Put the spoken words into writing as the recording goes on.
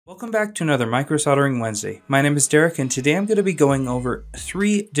Welcome back to another Micro Soldering Wednesday. My name is Derek and today I'm going to be going over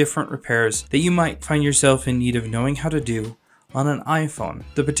 3 different repairs that you might find yourself in need of knowing how to do on an iPhone.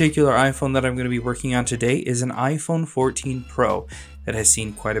 The particular iPhone that I'm going to be working on today is an iPhone 14 Pro that has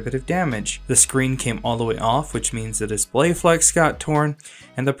seen quite a bit of damage. The screen came all the way off, which means the display flex got torn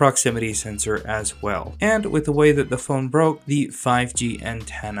and the proximity sensor as well. And with the way that the phone broke, the 5G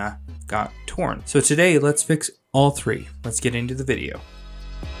antenna got torn. So today let's fix all 3. Let's get into the video.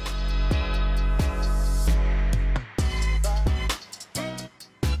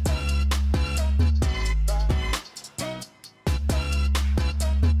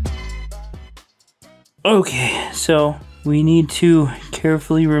 Okay, so we need to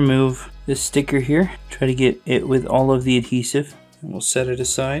carefully remove this sticker here. Try to get it with all of the adhesive. And we'll set it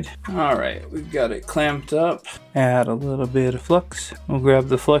aside. Alright, we've got it clamped up. Add a little bit of flux. We'll grab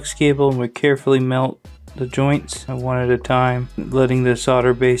the flux cable and we carefully melt the joints one at a time, letting the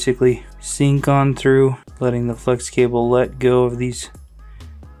solder basically sink on through, letting the flux cable let go of these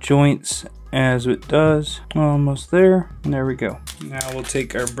joints as it does. Almost there, and there we go. Now we'll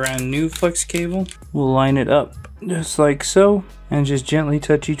take our brand new flex cable, we'll line it up just like so, and just gently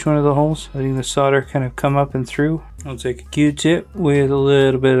touch each one of the holes, letting the solder kind of come up and through. I'll take a Q-tip with a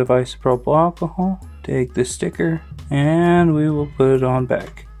little bit of isopropyl alcohol, take the sticker, and we will put it on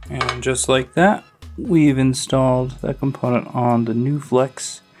back. And just like that, we've installed that component on the new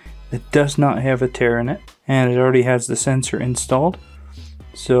flex that does not have a tear in it, and it already has the sensor installed.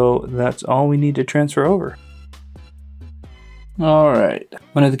 So that's all we need to transfer over. Alright,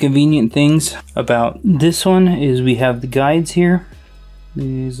 one of the convenient things about this one is we have the guides here.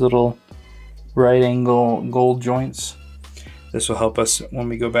 These little right angle gold joints. This will help us when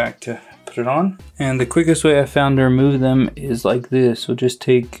we go back to put it on. And the quickest way I found to remove them is like this. We'll just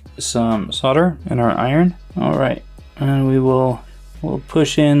take some solder and our iron. Alright, and we'll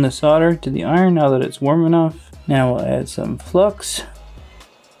push in the solder to the iron now that it's warm enough. Now we'll add some flux.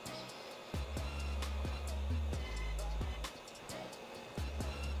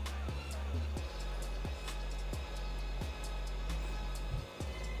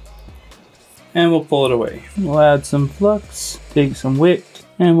 And we'll pull it away. We'll add some flux, take some wick,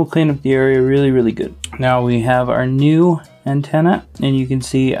 and we'll clean up the area really good. Now we have our new antenna, and you can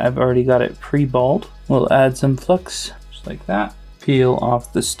see I've already got it pre-balled. We'll add some flux, just like that. Peel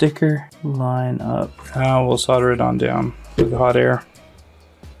off the sticker, line up. Now we'll solder it on down with hot air.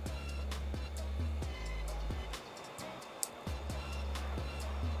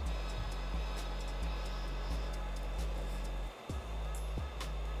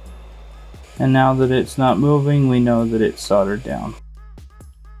 And now that it's not moving, we know that it's soldered down.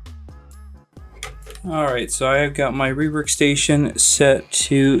 Alright, so I have got my rework station set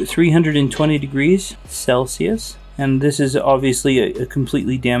to 320 degrees Celsius. And this is obviously a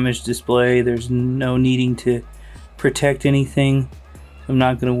completely damaged display. There's no needing to protect anything. I'm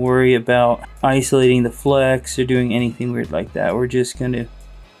not going to worry about isolating the flex or doing anything weird like that. We're just going to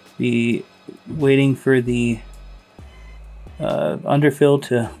be waiting for the underfill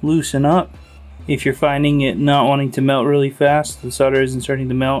to loosen up. If you're finding it not wanting to melt really fast, the solder isn't starting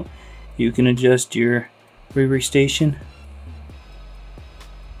to melt, you can adjust your rework station.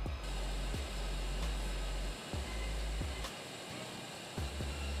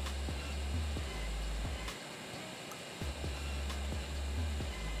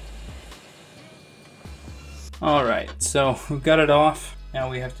 Alright, so we've got it off.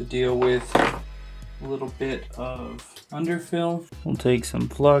 Now we have to deal with a little bit of underfill. We'll take some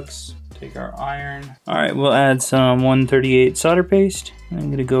flux, take our iron. Alright, we'll add some 138 solder paste. I'm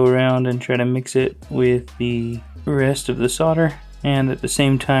going to go around and try to mix it with the rest of the solder, and at the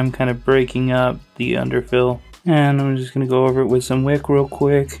same time kind of breaking up the underfill. And I'm just going to go over it with some wick real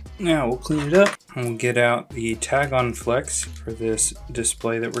quick. Now we'll clean it up and we'll get out the tag on flex for this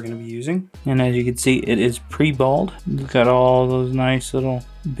display that we're going to be using. And as you can see, it is pre-balled. It's got all those nice little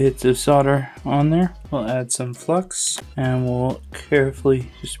bits of solder on there. We'll add some flux and we'll carefully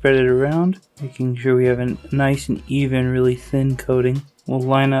just spread it around, making sure we have a nice and even, really thin coating. We'll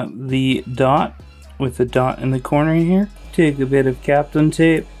line up the dot with the dot in the corner here. Take a bit of Kapton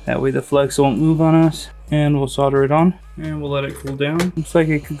tape, that way the flex won't move on us. And we'll solder it on and we'll let it cool down. Looks like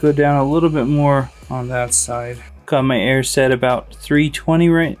it could go down a little bit more on that side. Got my air set about 320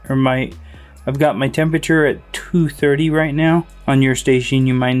 right, or I've got my temperature at 230 right now. On your station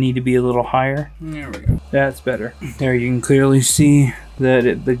you might need to be a little higher. There we go. That's better. There you can clearly see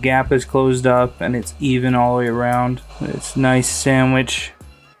that the gap is closed up and it's even all the way around. It's nice sandwich.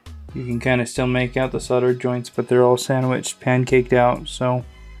 You can kind of still make out the solder joints, but they're all sandwiched, pancaked out, so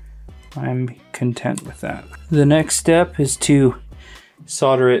I'm content with that. The next step is to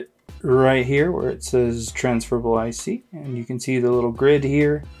solder it right here where it says transferable IC, and you can see the little grid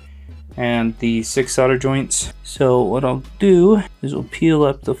here and the 6 solder joints. So what I'll do is we'll peel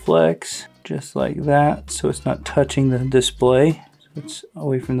up the flex just like that so it's not touching the display, so it's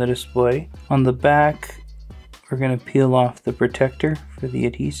away from the display. On the back we're going to peel off the protector for the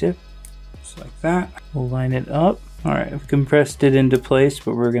adhesive, just like that. We'll line it up. Alright, I've compressed it into place,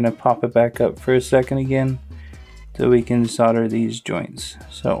 but we're going to pop it back up for a second again so we can solder these joints.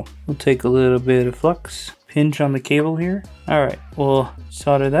 So we'll take a little bit of flux, pinch on the cable here. Alright, we'll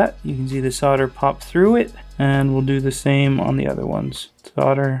solder that. You can see the solder pop through it, and we'll do the same on the other ones.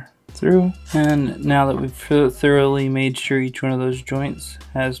 Solder through, and now that we've thoroughly made sure each one of those joints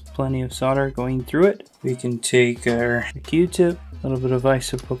has plenty of solder going through it, we can take our Q-tip, a little bit of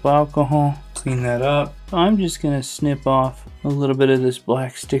isopropyl alcohol, clean that up. I'm just going to snip off a little bit of this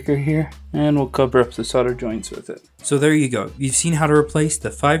black sticker here, and we'll cover up the solder joints with it. So there you go. You've seen how to replace the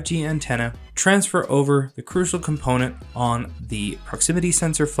 5G antenna, transfer over the crucial component on the proximity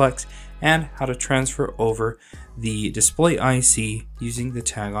sensor flex, and how to transfer over the display IC using the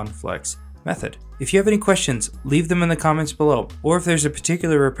tag on flex method. If you have any questions, leave them in the comments below, or if there's a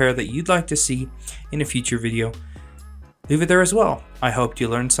particular repair that you'd like to see in a future video, leave it there as well. I hope you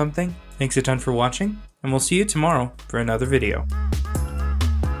learned something. Thanks a ton for watching, and we'll see you tomorrow for another video.